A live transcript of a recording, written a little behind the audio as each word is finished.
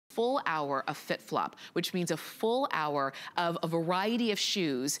full hour of FitFlop, which means a full hour of a variety of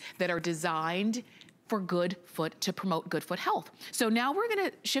shoes that are designed for good foot, to promote good foot health. So now we're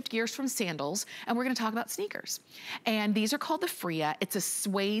gonna shift gears from sandals and we're gonna talk about sneakers. And these are called the Freya. It's a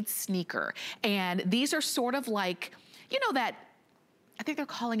suede sneaker. And these are sort of like, you know, that, I think they're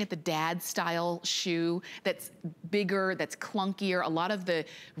calling it the dad style shoe that's bigger, that's clunkier. A lot of the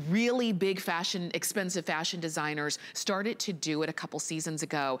really big fashion, expensive fashion designers started to do it a couple seasons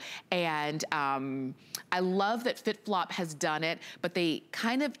ago. And I love that FitFlop has done it, but they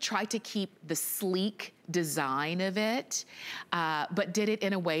kind of try to keep the sleek design of it, but did it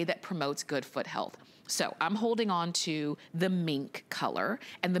in a way that promotes good foot health. So I'm holding on to the mink color,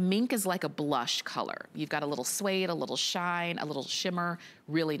 and the mink is like a blush color. You've got a little suede, a little shine, a little shimmer,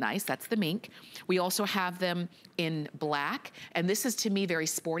 really nice. That's the mink. We also have them in black, and this is to me very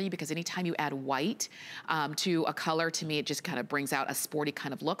sporty because anytime you add white to a color, to me it just kind of brings out a sporty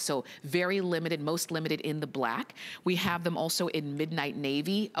kind of look. So very limited, most limited in the black. We have them also in midnight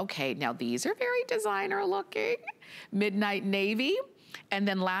navy. Okay, now these are very designer looking. Midnight navy. And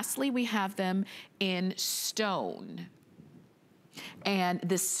then lastly, we have them in stone. And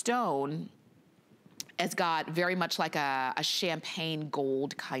this stone has got very much like a champagne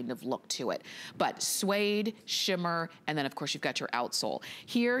gold kind of look to it. But suede, shimmer, and then of course you've got your outsole.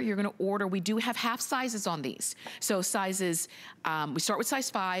 Here you're gonna order, we do have half sizes on these. So sizes, we start with size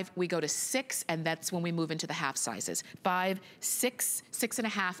 5, we go to 6, and that's when we move into the half sizes. 5, 6,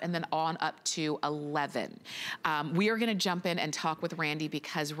 6.5, and then on up to 11. We are gonna jump in and talk with Randy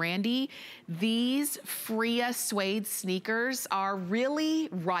because Randy, these Freya suede sneakers are really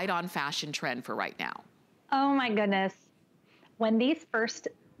right on fashion trend for right now. Oh my goodness. When these first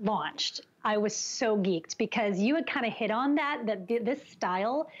launched, I was so geeked because you had kind of hit on that this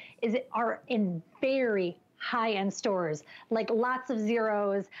style are in very high-end stores, like lots of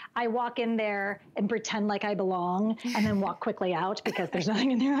zeros. I walk in there and pretend like I belong and then walk quickly out because there's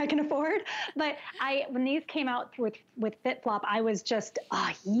nothing in there I can afford. But when these came out with FitFlop, I was just,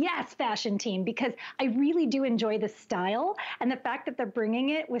 yes, fashion team, because I really do enjoy the style. And the fact that they're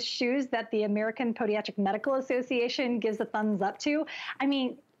bringing it with shoes that the American Podiatric Medical Association gives a thumbs up to. I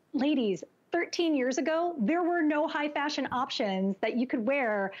mean, ladies, 13 years ago, there were no high fashion options that you could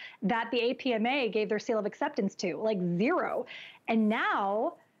wear that the APMA gave their seal of acceptance to, like zero. And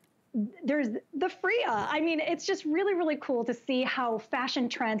now there's the Freya. I mean, it's just really, really cool to see how fashion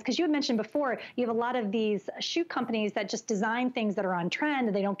trends, because you had mentioned before, you have a lot of these shoe companies that just design things that are on trend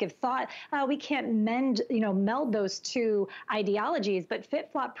and they don't give thought. We can't meld those two ideologies, but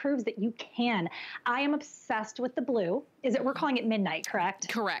FitFlop proves that you can. I am obsessed with the blue. We're calling it midnight, correct?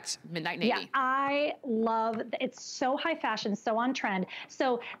 Correct, midnight navy. Yeah, I love, it's so high fashion, so on trend.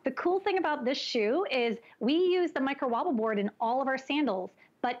 So the cool thing about this shoe is we use the micro wobble board in all of our sandals.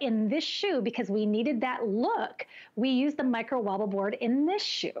 But in this shoe, because we needed that look, we used the micro wobble board in this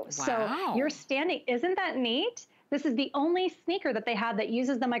shoe. Wow. So you're standing, isn't that neat? This is the only sneaker that they have that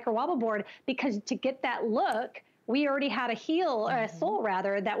uses the micro wobble board, because to get that look, we already had a heel, or a sole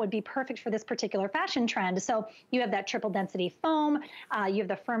rather, that would be perfect for this particular fashion trend. So you have that triple density foam, you have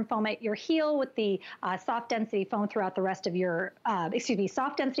the firm foam at your heel with the soft density foam throughout the rest of your,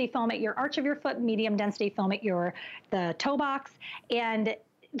 soft density foam at your arch of your foot, medium density foam at the toe box, and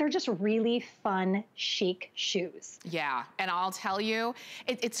they're just really fun, chic shoes. Yeah, and I'll tell you,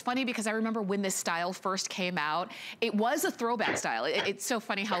 it's funny because I remember when this style first came out, it was a throwback style. It's so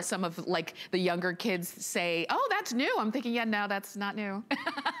funny how some of like the younger kids say, oh, that's new. I'm thinking, yeah, no, that's not new.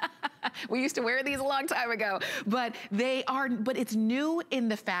 We used to wear these a long time ago, but it's new in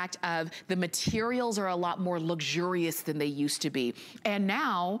the fact of the materials are a lot more luxurious than they used to be. And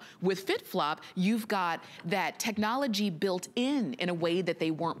now with FitFlop, you've got that technology built in a way that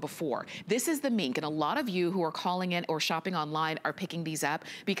they weren't before. This is the mink, and a lot of you who are calling in or shopping online are picking these up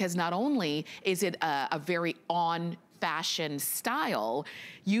because not only is it a very on fashion style,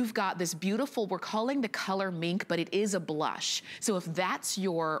 you've got this beautiful, we're calling the color mink, but it is a blush. So if that's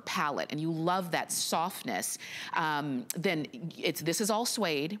your palette and you love that softness, then this is all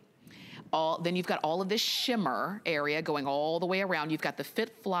suede. Then you've got all of this shimmer area going all the way around. You've got the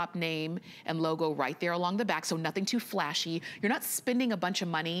FitFlop name and logo right there along the back, so nothing too flashy. You're not spending a bunch of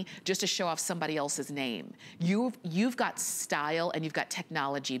money just to show off somebody else's name. You've got style and you've got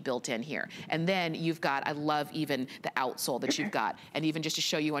technology built in here. And then you've got, I love even the outsole that you've got. And even just to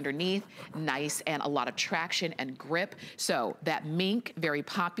show you underneath, nice and a lot of traction and grip. So that mink, very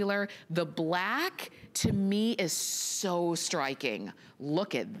popular. The black, to me, is so striking.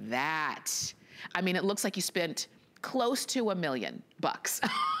 Look at that. I mean, it looks like you spent close to $1 million.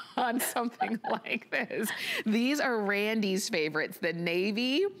 on something like this. These are Randy's favorites. The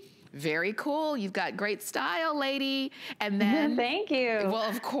navy, very cool. You've got great style, lady. And then, thank you. Well,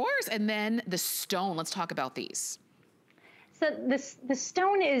 of course. And then the stone. Let's talk about these. So the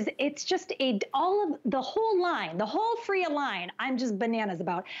stone is, it's just all of the whole line, the whole Freya line, I'm just bananas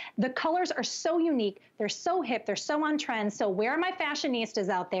about. The colors are so unique. They're so hip. They're so on trend. So where are my fashionistas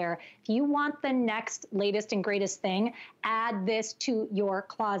out there? If you want the next latest and greatest thing, add this to your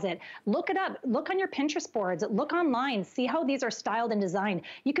closet. Look it up. Look on your Pinterest boards. Look online. See how these are styled and designed.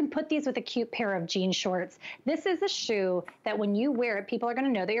 You can put these with a cute pair of jean shorts. This is a shoe that when you wear it, people are going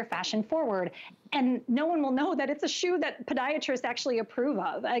to know that you're fashion forward. And no one will know that it's a shoe that podiatrists actually approve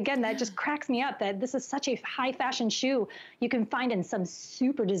of. Again, that just cracks me up that this is such a high fashion shoe you can find in some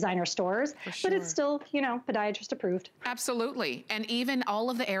super designer stores, but it's still, you know, podiatrist approved. Absolutely. And even all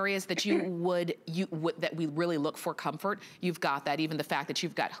of the areas that that we really look for comfort, you've got that. Even the fact that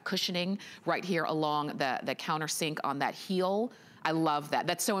you've got cushioning right here along the countersink on that heel. I love that.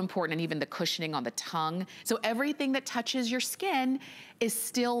 That's so important. And even the cushioning on the tongue. So everything that touches your skin is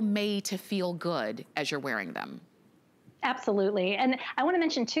still made to feel good as you're wearing them. Absolutely. And I want to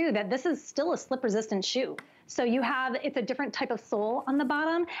mention too that this is still a slip resistant shoe. So you have, it's a different type of sole on the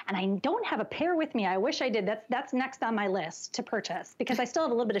bottom, and I don't have a pair with me. I wish I did. That's next on my list to purchase because I still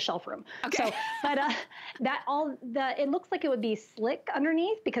have a little bit of shelf room. Okay. So, but it looks like it would be slick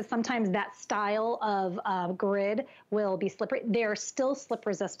underneath because sometimes that style of grid will be slippery. They're still slip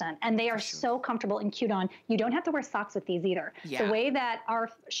resistant and they are so comfortable and cute on. You don't have to wear socks with these either. Yeah. The way that our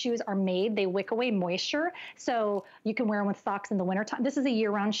shoes are made, they wick away moisture. So you can wear them with socks in the wintertime. This is a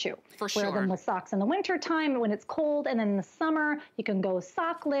year-round shoe. For sure. Wear them with socks in the wintertime when it's cold, and then in the summer, you can go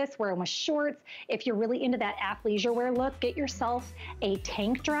sockless, wear them with shorts. If you're really into that athleisure wear look, get yourself a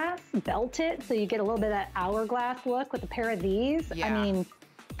tank dress, belt it, so you get a little bit of that hourglass look with a pair of these. Yeah. I mean,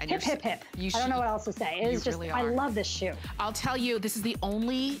 and hip, hip, hip. I don't know what else to say. It's just, really I love this shoe. I'll tell you, this is the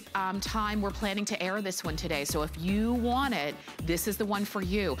only time we're planning to air this one today. So if you want it, this is the one for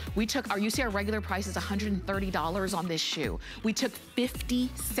you. We took, you see our regular price is $130 on this shoe. We took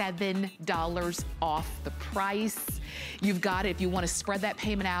 $57 off the price. You've got it if you want to spread that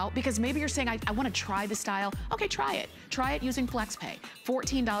payment out, because maybe you're saying, I want to try the style. Okay, try it. Try it using FlexPay.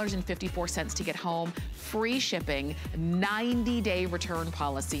 $14.54 to get home, free shipping, 90-day return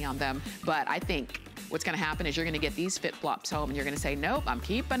policy on them. But I think what's gonna happen is you're gonna get these FitFlops home and you're gonna say, nope, I'm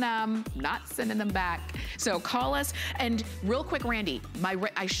keeping them, not sending them back. So call us. And real quick, Randy,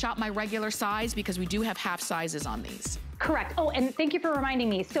 I shop my regular size because we do have half sizes on these. Correct. Oh, and thank you for reminding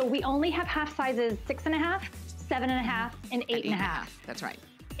me. So we only have half sizes 6.5, 7.5, and 8.5. That's right.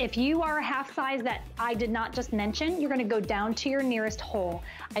 If you are a half size that I did not just mention, you're gonna go down to your nearest hole.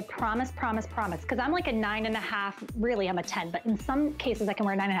 I promise, promise, promise. Because I'm like a 9.5, really I'm a 10, but in some cases I can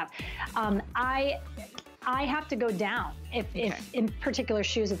wear a 9.5. I have to go down if in particular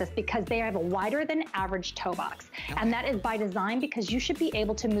shoes with this because they have a wider than average toe box. Okay. And that is by design because you should be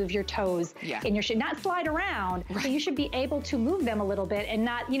able to move your toes in your shoe, not slide around, but you should be able to move them a little bit and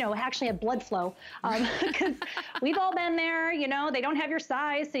not, you know, actually have blood flow. Because we've all been there, you know, they don't have your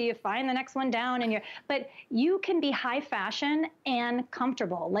size, so you find the next one down and but you can be high fashion and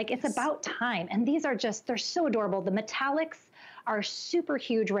comfortable. Like it's about time. And these are just, they're so adorable. The metallics are super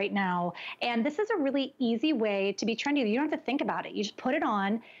huge right now. And this is a really easy way to be trendy. You don't have to think about it. You just put it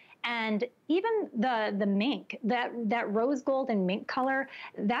on. And even the mink, that rose gold and mink color,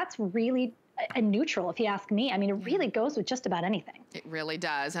 that's really a neutral, if you ask me. I mean, it really goes with just about anything. It really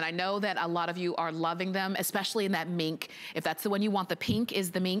does. And I know that a lot of you are loving them, especially in that mink. If that's the one you want, the pink is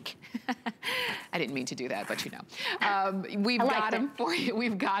the mink. I didn't mean to do that, but you know. We've got them for you.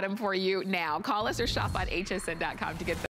 We've got them for you now. Call us or shop on hsn.com to get them.